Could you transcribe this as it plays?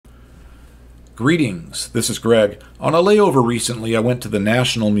Greetings, this is Greg. On a layover recently, I went to the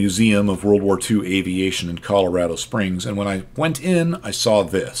National Museum of World War II Aviation in Colorado Springs, and when I went in, I saw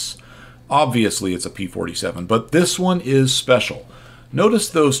this. Obviously, it's a P-47, but this one is special. Notice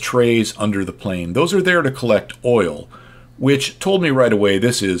those trays under the plane. Those are there to collect oil, which told me right away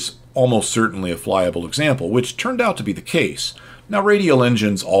this is almost certainly a flyable example, which turned out to be the case. Now, radial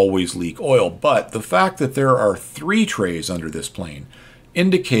engines always leak oil, but the fact that there are 3 trays under this plane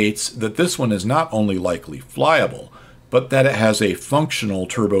indicates that this one is not only likely flyable, but that it has a functional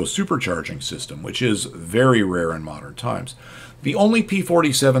turbo supercharging system, which is very rare in modern times. The only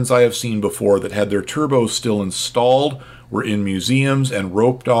P-47s I have seen before that had their turbos still installed were in museums and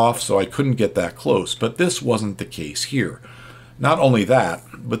roped off, so I couldn't get that close, but this wasn't the case here. Not only that,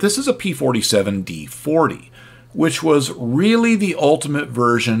 but this is a P-47 D-40, which was really the ultimate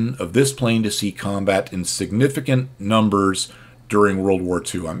version of this plane to see combat in significant numbers during World War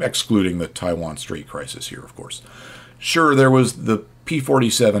II. I'm excluding the Taiwan Strait crisis here, of course. Sure, there was the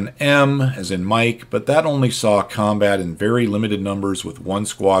P-47M, as in Mike, but that only saw combat in very limited numbers with one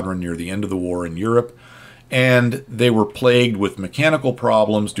squadron near the end of the war in Europe, and they were plagued with mechanical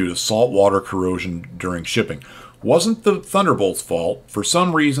problems due to saltwater corrosion during shipping. Wasn't the Thunderbolt's fault. For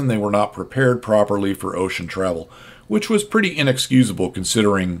some reason, they were not prepared properly for ocean travel, which was pretty inexcusable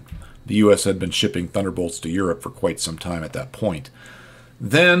considering the U.S. had been shipping Thunderbolts to Europe for quite some time at that point.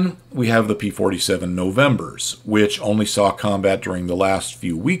 Then we have the P-47 Novembers, which only saw combat during the last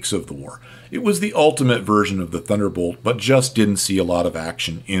few weeks of the war. It was the ultimate version of the Thunderbolt, but just didn't see a lot of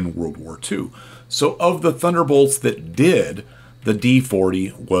action in World War II. So of the Thunderbolts that did, the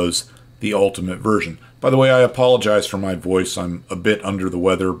D-40 was the ultimate version. By the way, I apologize for my voice. I'm a bit under the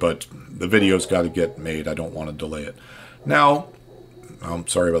weather, but the video's got to get made. I don't want to delay it. Now, I'm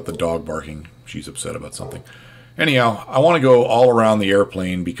sorry about the dog barking. She's upset about something. Anyhow, I want to go all around the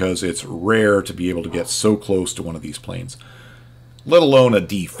airplane because it's rare to be able to get so close to one of these planes, let alone a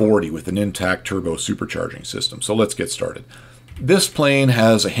D-40 with an intact turbo supercharging system. So let's get started. This plane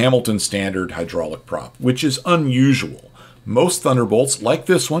has a Hamilton standard hydraulic prop, which is unusual. Most Thunderbolts, like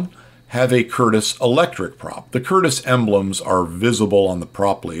this one, have a Curtiss electric prop. The Curtiss emblems are visible on the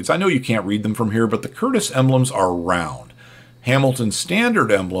prop blades. I know you can't read them from here, but the Curtiss emblems are round. Hamilton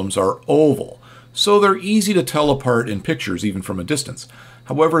standard emblems are oval, so they're easy to tell apart in pictures even from a distance.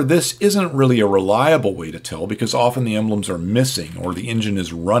 However, this isn't really a reliable way to tell because often the emblems are missing or the engine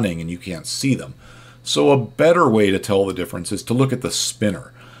is running and you can't see them. So a better way to tell the difference is to look at the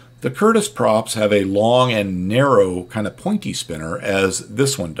spinner. The Curtiss props have a long and narrow kind of pointy spinner as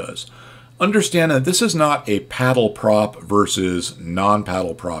this one does. Understand that this is not a paddle prop versus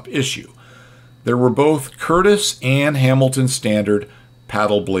non-paddle prop issue. There were both Curtiss and Hamilton standard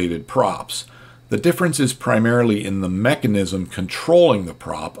paddle-bladed props. The difference is primarily in the mechanism controlling the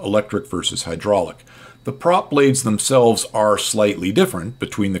prop, electric versus hydraulic. The prop blades themselves are slightly different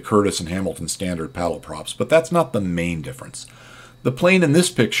between the Curtiss and Hamilton standard paddle props, but that's not the main difference. The plane in this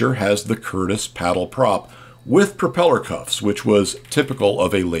picture has the Curtiss paddle prop with propeller cuffs, which was typical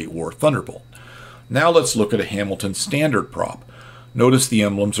of a late war Thunderbolt. Now let's look at a Hamilton standard prop. Notice the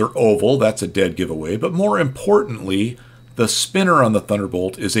emblems are oval, that's a dead giveaway, but more importantly, the spinner on the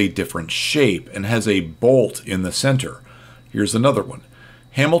Thunderbolt is a different shape and has a bolt in the center. Here's another one.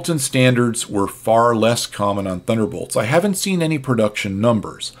 Hamilton standards were far less common on Thunderbolts. I haven't seen any production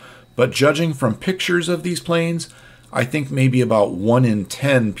numbers, but judging from pictures of these planes, I think maybe about 1 in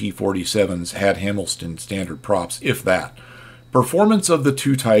 10 P-47s had Hamilton standard props, if that. Performance of the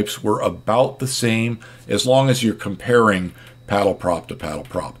two types were about the same as long as you're comparing paddle prop to paddle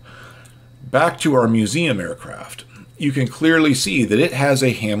prop. Back to our museum aircraft. You can clearly see that it has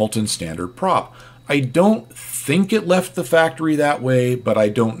a Hamilton standard prop. I don't think it left the factory that way, but I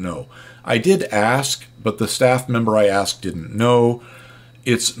don't know. I did ask, but the staff member I asked didn't know.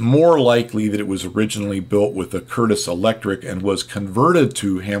 It's more likely that it was originally built with a Curtiss electric and was converted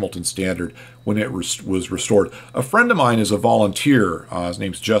to Hamilton standard when it was restored. A friend of mine is a volunteer, his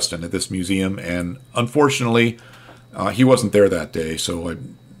name's Justin, at this museum, and unfortunately, he wasn't there that day, so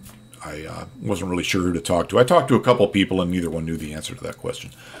I wasn't really sure who to talk to. I talked to a couple people and neither one knew the answer to that question.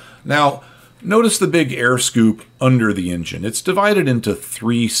 Now, notice the big air scoop under the engine. It's divided into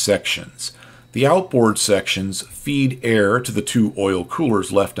 3 sections. The outboard sections feed air to the 2 oil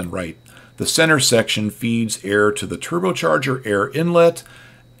coolers left and right. The center section feeds air to the turbocharger air inlet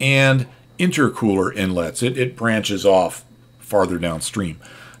and intercooler inlets. It branches off farther downstream.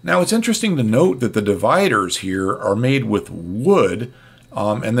 Now, it's interesting to note that the dividers here are made with wood,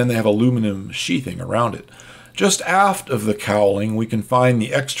 and then they have aluminum sheathing around it. Just aft of the cowling, we can find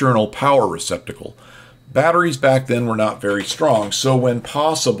the external power receptacle. Batteries back then were not very strong, so when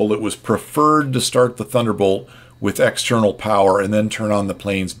possible, it was preferred to start the Thunderbolt with external power and then turn on the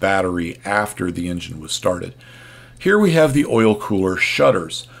plane's battery after the engine was started. Here we have the oil cooler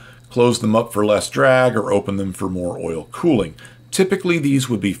shutters. Close them up for less drag or open them for more oil cooling. Typically, these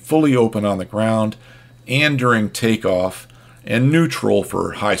would be fully open on the ground and during takeoff, and neutral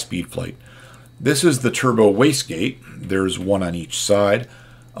for high-speed flight. This is the turbo wastegate. There's one on each side.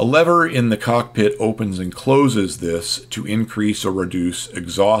 A lever in the cockpit opens and closes this to increase or reduce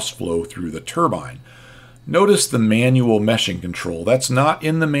exhaust flow through the turbine. Notice the manual meshing control. That's not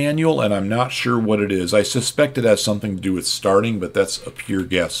in the manual, and I'm not sure what it is. I suspect it has something to do with starting, but that's a pure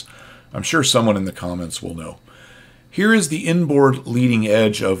guess. I'm sure someone in the comments will know. Here is the inboard leading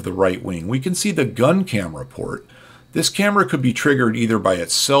edge of the right wing. We can see the gun camera port. This camera could be triggered either by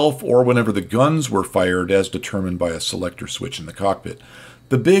itself or whenever the guns were fired, as determined by a selector switch in the cockpit.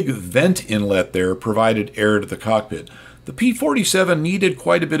 The big vent inlet there provided air to the cockpit. The P-47 needed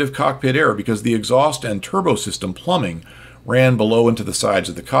quite a bit of cockpit air because the exhaust and turbo system plumbing ran below into the sides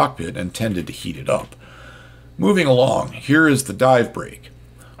of the cockpit and tended to heat it up. Moving along, here is the dive brake.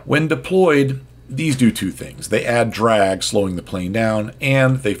 When deployed, these do two things. They add drag, slowing the plane down,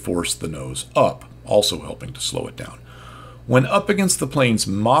 and they force the nose up, also helping to slow it down. When up against the plane's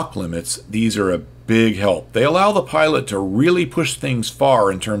Mach limits, these are a big help. They allow the pilot to really push things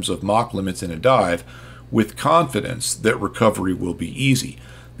far in terms of Mach limits in a dive with confidence that recovery will be easy.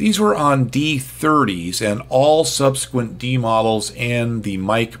 These were on D-40s and all subsequent D models and the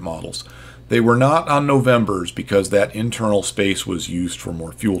Mike models. They were not on Novembers because that internal space was used for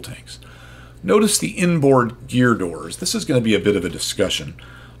more fuel tanks. Notice the inboard gear doors. This is going to be a bit of a discussion.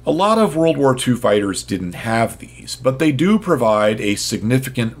 A lot of World War II fighters didn't have these, but they do provide a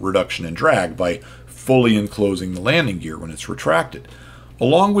significant reduction in drag by fully enclosing the landing gear when it's retracted.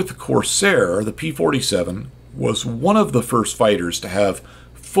 Along with the Corsair, the P-47 was one of the first fighters to have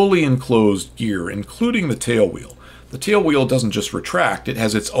fully enclosed gear, including the tail wheel. The tail wheel doesn't just retract, it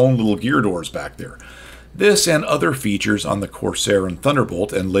has its own little gear doors back there. This and other features on the Corsair and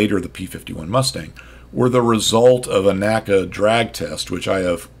Thunderbolt, and later the P-51 Mustang, were the result of a NACA drag test, which I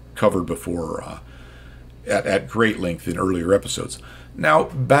have covered before at great length in earlier episodes. Now,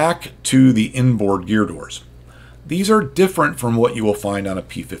 back to the inboard gear doors. These are different from what you will find on a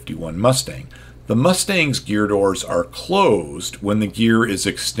P-51 Mustang. The Mustang's gear doors are closed when the gear is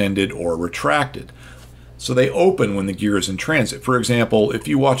extended or retracted. So they open when the gear is in transit. For example, if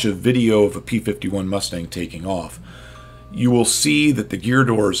you watch a video of a P-51 Mustang taking off, you will see that the gear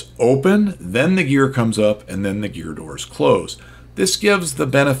doors open, then the gear comes up, and then the gear doors close. This gives the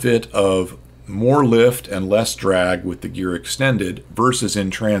benefit of more lift and less drag with the gear extended versus in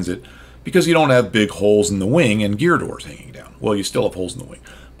transit, because you don't have big holes in the wing and gear doors hanging down. Well, you still have holes in the wing,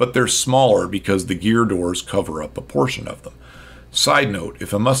 but they're smaller because the gear doors cover up a portion of them. Side note,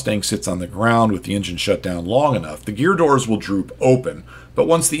 if a Mustang sits on the ground with the engine shut down long enough, the gear doors will droop open, but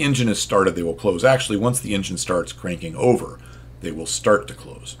once the engine is started, they will close. Actually, once the engine starts cranking over, they will start to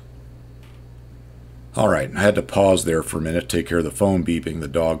close. All right, I had to pause there for a minute, take care of the phone beeping, the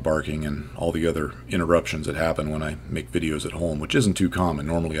dog barking, and all the other interruptions that happen when I make videos at home, which isn't too common.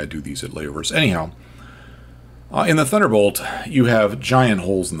 Normally I do these at layovers. Anyhow, in the Thunderbolt, you have giant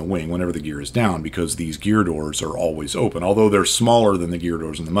holes in the wing whenever the gear is down because these gear doors are always open, although they're smaller than the gear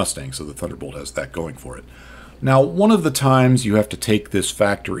doors in the Mustang, so the Thunderbolt has that going for it. Now, one of the times you have to take this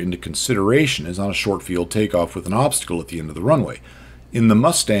factor into consideration is on a short field takeoff with an obstacle at the end of the runway. In the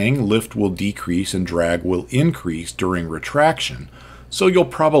Mustang, lift will decrease and drag will increase during retraction, so you'll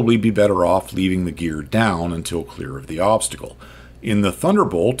probably be better off leaving the gear down until clear of the obstacle. In the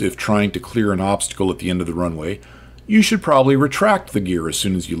Thunderbolt, if trying to clear an obstacle at the end of the runway, you should probably retract the gear as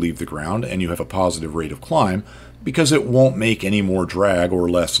soon as you leave the ground and you have a positive rate of climb, because it won't make any more drag or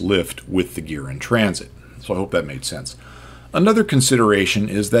less lift with the gear in transit. So I hope that made sense. Another consideration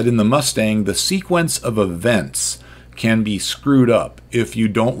is that in the Mustang, the sequence of events can be screwed up if you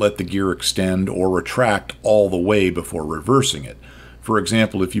don't let the gear extend or retract all the way before reversing it. For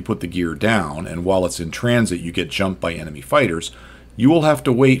example, if you put the gear down and while it's in transit you get jumped by enemy fighters, you will have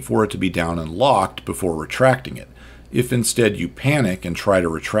to wait for it to be down and locked before retracting it. If instead you panic and try to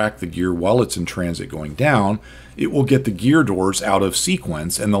retract the gear while it's in transit going down, it will get the gear doors out of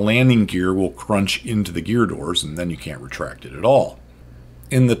sequence and the landing gear will crunch into the gear doors and then you can't retract it at all.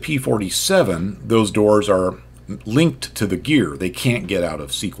 In the P-47, those doors are linked to the gear. They can't get out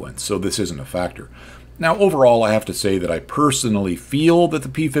of sequence, so this isn't a factor. Now, overall, I have to say that I personally feel that the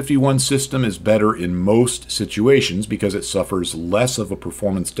P-51 system is better in most situations because it suffers less of a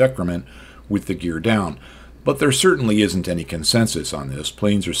performance decrement with the gear down. But there certainly isn't any consensus on this.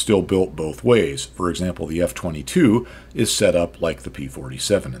 Planes are still built both ways. For example, the F-22 is set up like the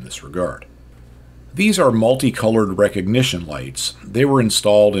P-47 in this regard. These are multicolored recognition lights. They were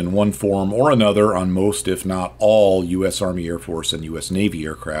installed in one form or another on most, if not all, U.S. Army, Air Force, and U.S. Navy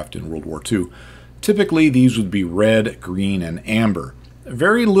aircraft in World War II. Typically, these would be red, green, and amber.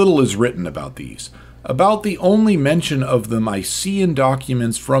 Very little is written about these. About the only mention of them I see in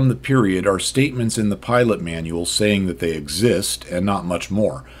documents from the period are statements in the pilot manual saying that they exist, and not much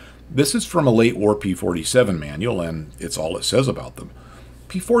more. This is from a late war P-47 manual, and it's all it says about them.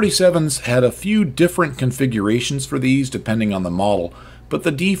 P-47s had a few different configurations for these depending on the model, but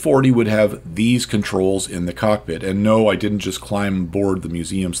the D-40 would have these controls in the cockpit. And no, I didn't just climb aboard the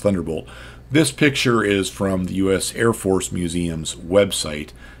museum's Thunderbolt. This picture is from the U.S. Air Force Museum's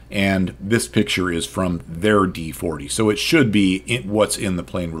website, and this picture is from their D-40, so it should be what's in the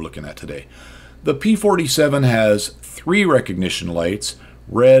plane we're looking at today. The P-47 has 3 recognition lights,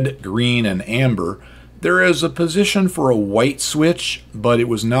 red, green, and amber. There is a position for a white switch, but it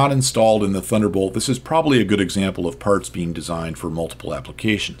was not installed in the Thunderbolt. This is probably a good example of parts being designed for multiple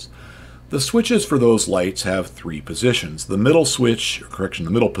applications. The switches for those lights have 3 positions. The middle switch, the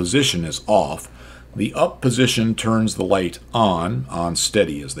middle position is off. The up position turns the light on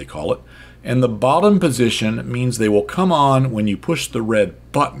steady as they call it, and the bottom position means they will come on when you push the red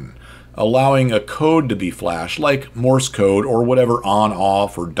button, allowing a code to be flashed like Morse code or whatever on,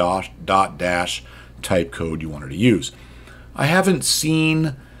 off, or dot, dash type code you wanted to use. I haven't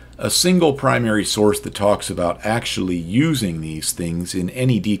seen a single primary source that talks about actually using these things in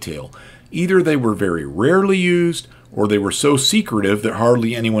any detail. Either they were very rarely used, or they were so secretive that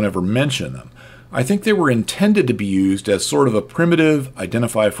hardly anyone ever mentioned them. I think they were intended to be used as sort of a primitive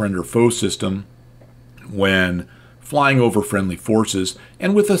identify friend or foe system when flying over friendly forces,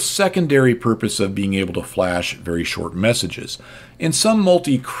 and with a secondary purpose of being able to flash very short messages. In some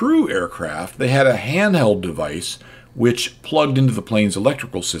multi-crew aircraft, they had a handheld device which plugged into the plane's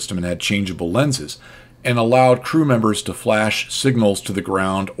electrical system and had changeable lenses, and allowed crew members to flash signals to the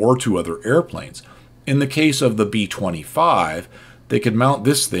ground or to other airplanes. In the case of the B-25, they could mount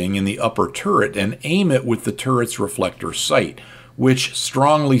this thing in the upper turret and aim it with the turret's reflector sight, which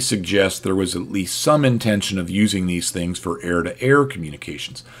strongly suggests there was at least some intention of using these things for air-to-air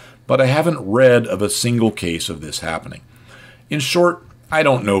communications. But I haven't read of a single case of this happening. In short, I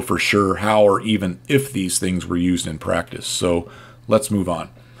don't know for sure how or even if these things were used in practice, so let's move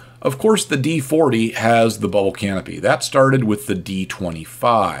on. Of course, the D-40 has the bubble canopy. That started with the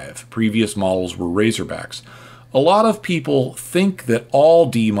D-25. Previous models were Razorbacks. A lot of people think that all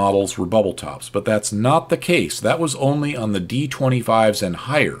D models were bubble tops, but that's not the case. That was only on the D-25s and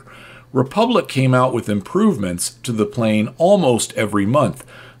higher. Republic came out with improvements to the plane almost every month.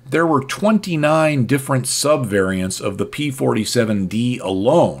 There were 29 different sub-variants of the P-47D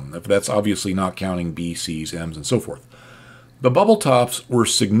alone, if that's obviously not counting B, Cs, Ms, and so forth. The bubble tops were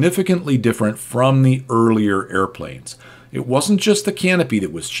significantly different from the earlier airplanes. It wasn't just the canopy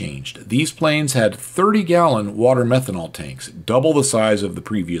that was changed. These planes had 30-gallon water methanol tanks, double the size of the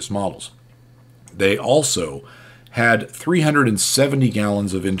previous models. They also had 370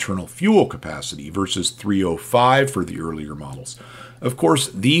 gallons of internal fuel capacity versus 305 for the earlier models. Of course,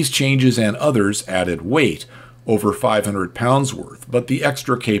 these changes and others added weight, over 500 pounds worth, but the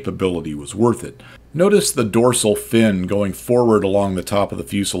extra capability was worth it. Notice the dorsal fin going forward along the top of the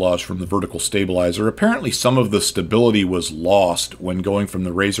fuselage from the vertical stabilizer. Apparently some of the stability was lost when going from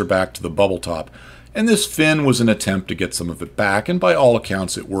the Razorback to the bubble top, and this fin was an attempt to get some of it back, and by all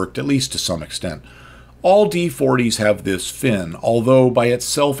accounts it worked, at least to some extent. All D-40s have this fin, although by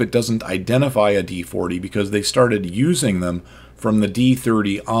itself it doesn't identify a D-40 because they started using them from the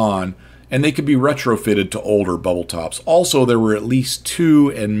D-30 on, and they could be retrofitted to older bubble tops. Also, there were at least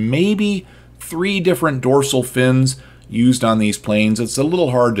 2 and maybe 3 different dorsal fins used on these planes. It's a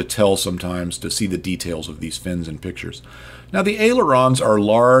little hard to tell sometimes to see the details of these fins in pictures. Now, the ailerons are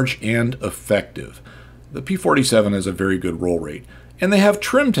large and effective. The P-47 has a very good roll rate, and they have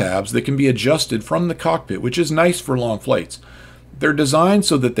trim tabs that can be adjusted from the cockpit, which is nice for long flights. They're designed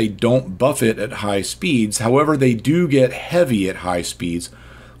so that they don't buffet at high speeds. However, they do get heavy at high speeds,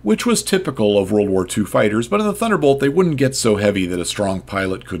 which was typical of World War II fighters, but in the Thunderbolt they wouldn't get so heavy that a strong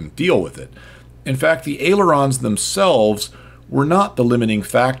pilot couldn't deal with it. In fact, the ailerons themselves were not the limiting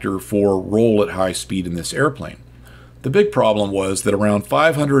factor for roll at high speed in this airplane. The big problem was that around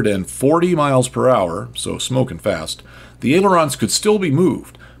 540 miles per hour, so smoking fast, the ailerons could still be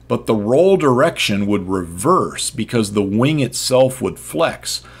moved, but the roll direction would reverse because the wing itself would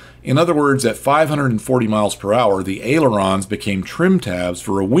flex. In other words, at 540 miles per hour, the ailerons became trim tabs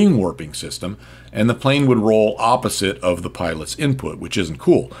for a wing warping system, and the plane would roll opposite of the pilot's input, which isn't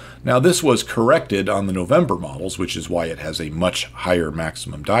cool. Now, this was corrected on the November models, which is why it has a much higher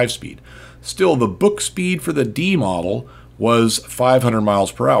maximum dive speed. Still, the book speed for the D model was 500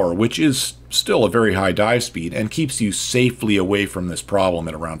 miles per hour, which is still a very high dive speed and keeps you safely away from this problem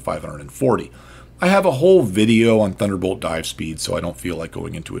at around 540. I have a whole video on Thunderbolt dive speed, so I don't feel like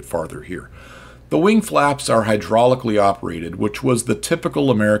going into it farther here. The wing flaps are hydraulically operated, which was the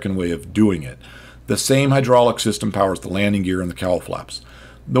typical American way of doing it. The same hydraulic system powers the landing gear and the cowl flaps.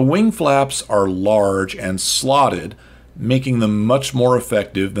 The wing flaps are large and slotted, making them much more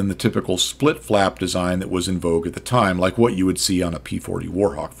effective than the typical split flap design that was in vogue at the time, like what you would see on a P-40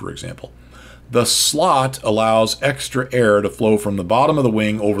 Warhawk, for example. The slot allows extra air to flow from the bottom of the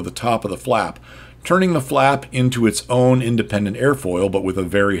wing over the top of the flap, turning the flap into its own independent airfoil, but with a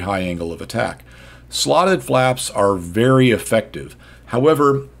very high angle of attack. Slotted flaps are very effective.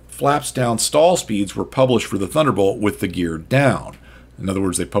 However, flaps down stall speeds were published for the Thunderbolt with the gear down. In other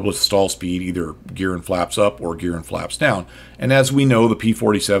words, they published stall speed, either gear and flaps up or gear and flaps down. And as we know, the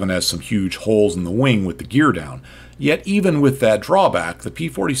P-47 has some huge holes in the wing with the gear down. Yet even with that drawback, the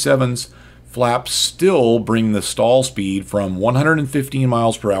P-47's flaps still bring the stall speed from 115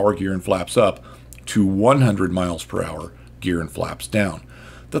 miles per hour gear and flaps up to 100 miles per hour gear and flaps down.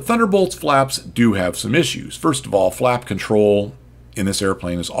 The Thunderbolt's flaps do have some issues. First of all, flap control in this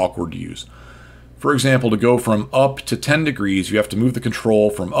airplane is awkward to use. For example, to go from up to 10 degrees, you have to move the control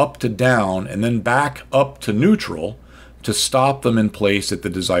from up to down and then back up to neutral to stop them in place at the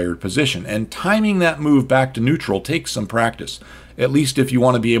desired position. And timing that move back to neutral takes some practice, at least if you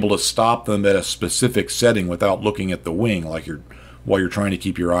want to be able to stop them at a specific setting without looking at the wing, like while you're trying to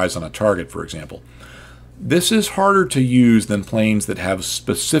keep your eyes on a target, for example. This is harder to use than planes that have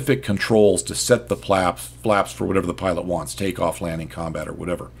specific controls to set the flaps for whatever the pilot wants, takeoff, landing, combat, or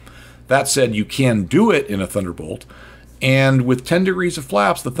whatever. That said, you can do it in a Thunderbolt, and with 10 degrees of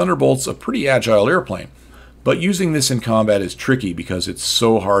flaps, the Thunderbolt's a pretty agile airplane. But using this in combat is tricky because it's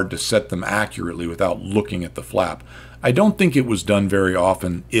so hard to set them accurately without looking at the flap. I don't think it was done very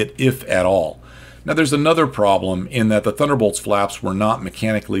often, if at all. Now there's another problem in that the Thunderbolt's flaps were not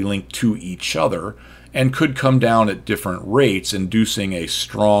mechanically linked to each other and could come down at different rates, inducing a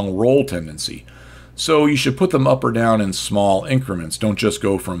strong roll tendency. So you should put them up or down in small increments. Don't just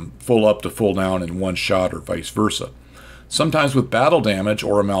go from full up to full down in one shot or vice versa. Sometimes with battle damage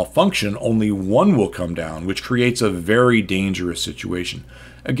or a malfunction, only one will come down, which creates a very dangerous situation.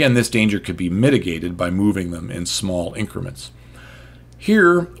 Again, this danger could be mitigated by moving them in small increments.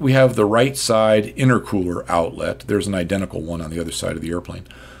 Here we have the right side intercooler outlet. There's an identical one on the other side of the airplane.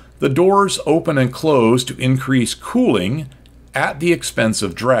 The doors open and close to increase cooling at the expense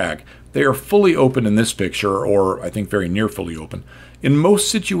of drag. They are fully open in this picture, or I think very near fully open. In most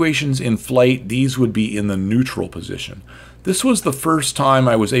situations in flight, these would be in the neutral position. This was the first time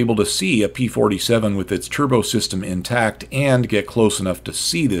I was able to see a P-47 with its turbo system intact and get close enough to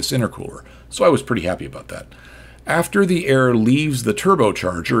see this intercooler, so I was pretty happy about that. After the air leaves the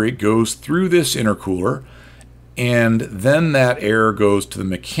turbocharger, it goes through this intercooler, and then that air goes to the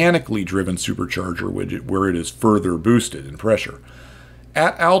mechanically driven supercharger where it is further boosted in pressure.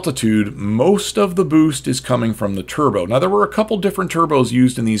 At altitude, most of the boost is coming from the turbo. Now, there were a couple different turbos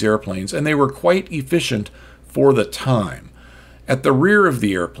used in these airplanes, and they were quite efficient for the time. At the rear of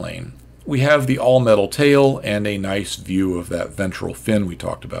the airplane, we have the all-metal tail and a nice view of that ventral fin we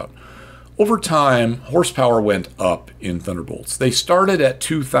talked about. Over time, horsepower went up in Thunderbolts. They started at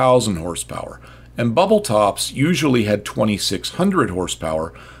 2,000 horsepower, and bubble tops usually had 2,600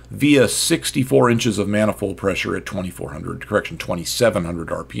 horsepower via 64 inches of manifold pressure at 2,700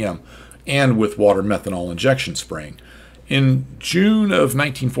 RPM, and with water methanol injection spraying. In June of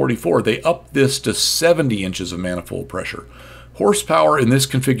 1944, they upped this to 70 inches of manifold pressure. Horsepower in this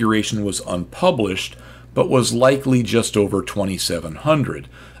configuration was unpublished, but was likely just over 2,700.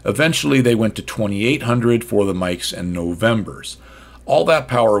 Eventually, they went to 2,800 for the Mikes and Novembers. All that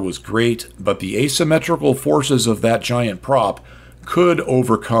power was great, but the asymmetrical forces of that giant prop could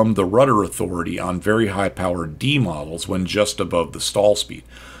overcome the rudder authority on very high-powered D models when just above the stall speed.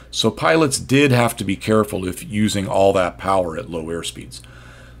 So pilots did have to be careful if using all that power at low airspeeds.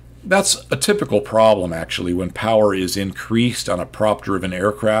 That's a typical problem, actually, when power is increased on a prop-driven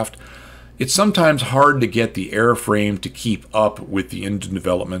aircraft. It's sometimes hard to get the airframe to keep up with the engine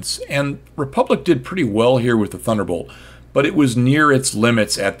developments, and Republic did pretty well here with the Thunderbolt, but it was near its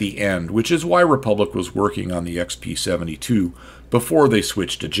limits at the end, which is why Republic was working on the XP-72 before they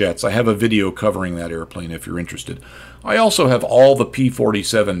switched to jets. I have a video covering that airplane if you're interested. I also have all the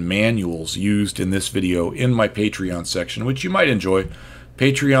P-47 manuals used in this video in my Patreon section, which you might enjoy.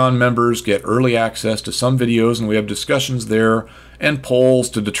 Patreon members get early access to some videos, and we have discussions there and polls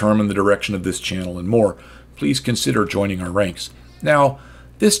to determine the direction of this channel and more. Please consider joining our ranks. Now,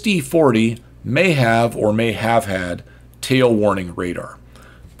 this D-40 may have or may have had tail warning radar.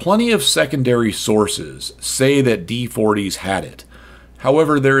 Plenty of secondary sources say that D-40s had it.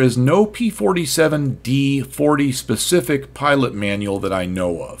 However, there is no P-47 D-40 specific pilot manual that I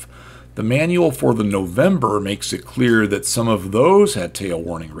know of. The manual for the November makes it clear that some of those had tail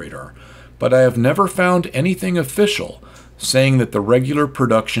warning radar, but I have never found anything official saying that the regular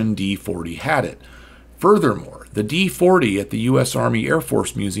production D-40 had it. Furthermore, the D-40 at the U.S. Army Air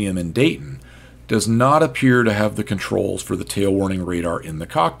Force Museum in Dayton does not appear to have the controls for the tail warning radar in the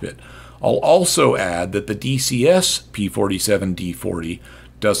cockpit. I'll also add that the DCS P-47 D-40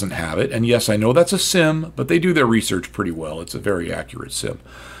 doesn't have it, and yes, I know that's a sim, but they do their research pretty well. It's a very accurate sim.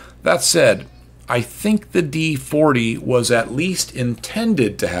 That said, I think the D-40 was at least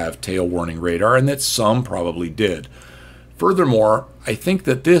intended to have tail warning radar, and that some probably did. Furthermore, I think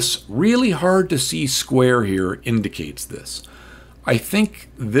that this really hard to see square here indicates this. I think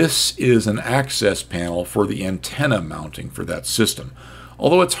this is an access panel for the antenna mounting for that system.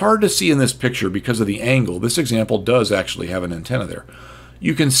 Although it's hard to see in this picture because of the angle, this example does actually have an antenna there.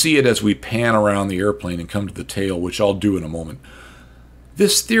 You can see it as we pan around the airplane and come to the tail, which I'll do in a moment.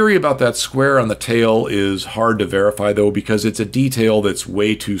 This theory about that square on the tail is hard to verify, though, because it's a detail that's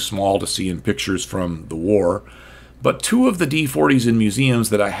way too small to see in pictures from the war. But two of the D-40s in museums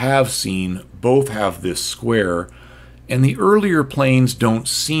that I have seen both have this square, and the earlier planes don't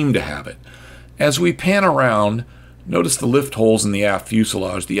seem to have it. As we pan around, notice the lift holes in the aft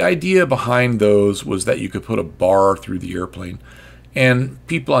fuselage. The idea behind those was that you could put a bar through the airplane, and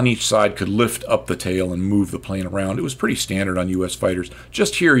people on each side could lift up the tail and move the plane around. It was pretty standard on U.S. fighters.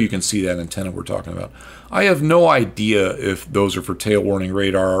 Just here you can see that antenna we're talking about. I have no idea if those are for tail warning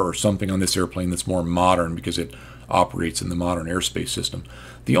radar or something on this airplane that's more modern because it operates in the modern airspace system.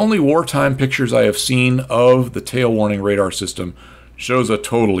 The only wartime pictures I have seen of the tail warning radar system shows a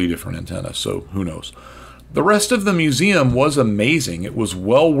totally different antenna, so who knows. The rest of the museum was amazing. It was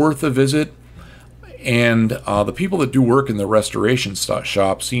well worth a visit. And the people that do work in the restoration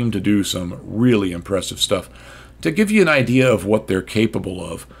shop seem to do some really impressive stuff. To give you an idea of what they're capable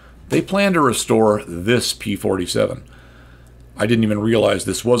of, they plan to restore this P-47. I didn't even realize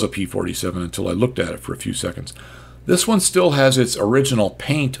this was a P-47 until I looked at it for a few seconds. This one still has its original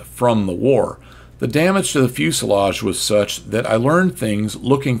paint from the war. The damage to the fuselage was such that I learned things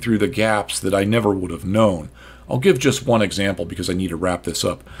looking through the gaps that I never would have known. I'll give just one example because I need to wrap this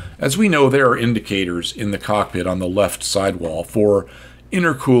up. As we know, there are indicators in the cockpit on the left sidewall for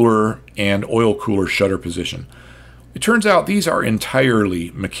intercooler and oil cooler shutter position. It turns out these are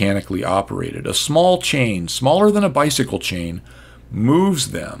entirely mechanically operated. A small chain, smaller than a bicycle chain,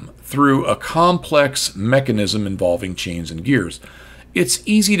 moves them through a complex mechanism involving chains and gears. It's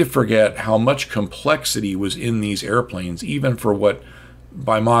easy to forget how much complexity was in these airplanes, even for what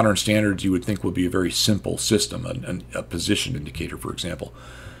by modern standards you would think would be a very simple system, a position indicator, for example.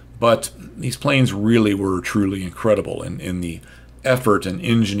 But these planes really were truly incredible in the effort and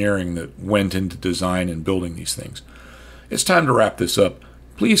engineering that went into design and building these things. It's time to wrap this up.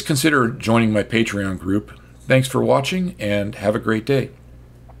 Please consider joining my Patreon group. Thanks for watching, and have a great day.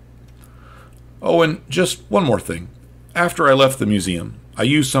 Oh, and just one more thing. After I left the museum, I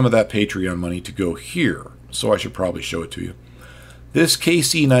used some of that Patreon money to go here, so I should probably show it to you. This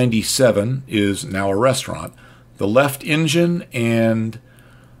KC-97 is now a restaurant. The left engine and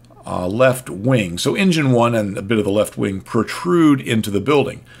left wing, so engine 1 and a bit of the left wing, protrude into the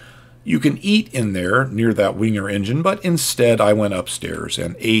building. You can eat in there near that wing or engine, but instead I went upstairs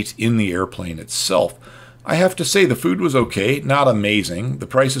and ate in the airplane itself. I have to say the food was okay, not amazing. The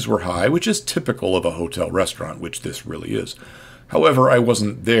prices were high, which is typical of a hotel restaurant, which this really is. However, I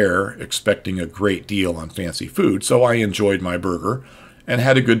wasn't there expecting a great deal on fancy food, so I enjoyed my burger and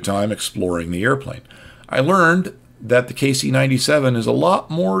had a good time exploring the airplane. I learned that the KC-97 is a lot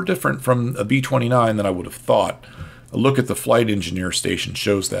more different from a B-29 than I would have thought. A look at the flight engineer station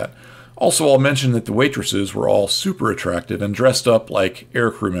shows that. Also, I'll mention that the waitresses were all super attractive and dressed up like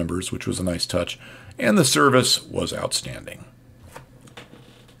aircrew members, which was a nice touch, and the service was outstanding.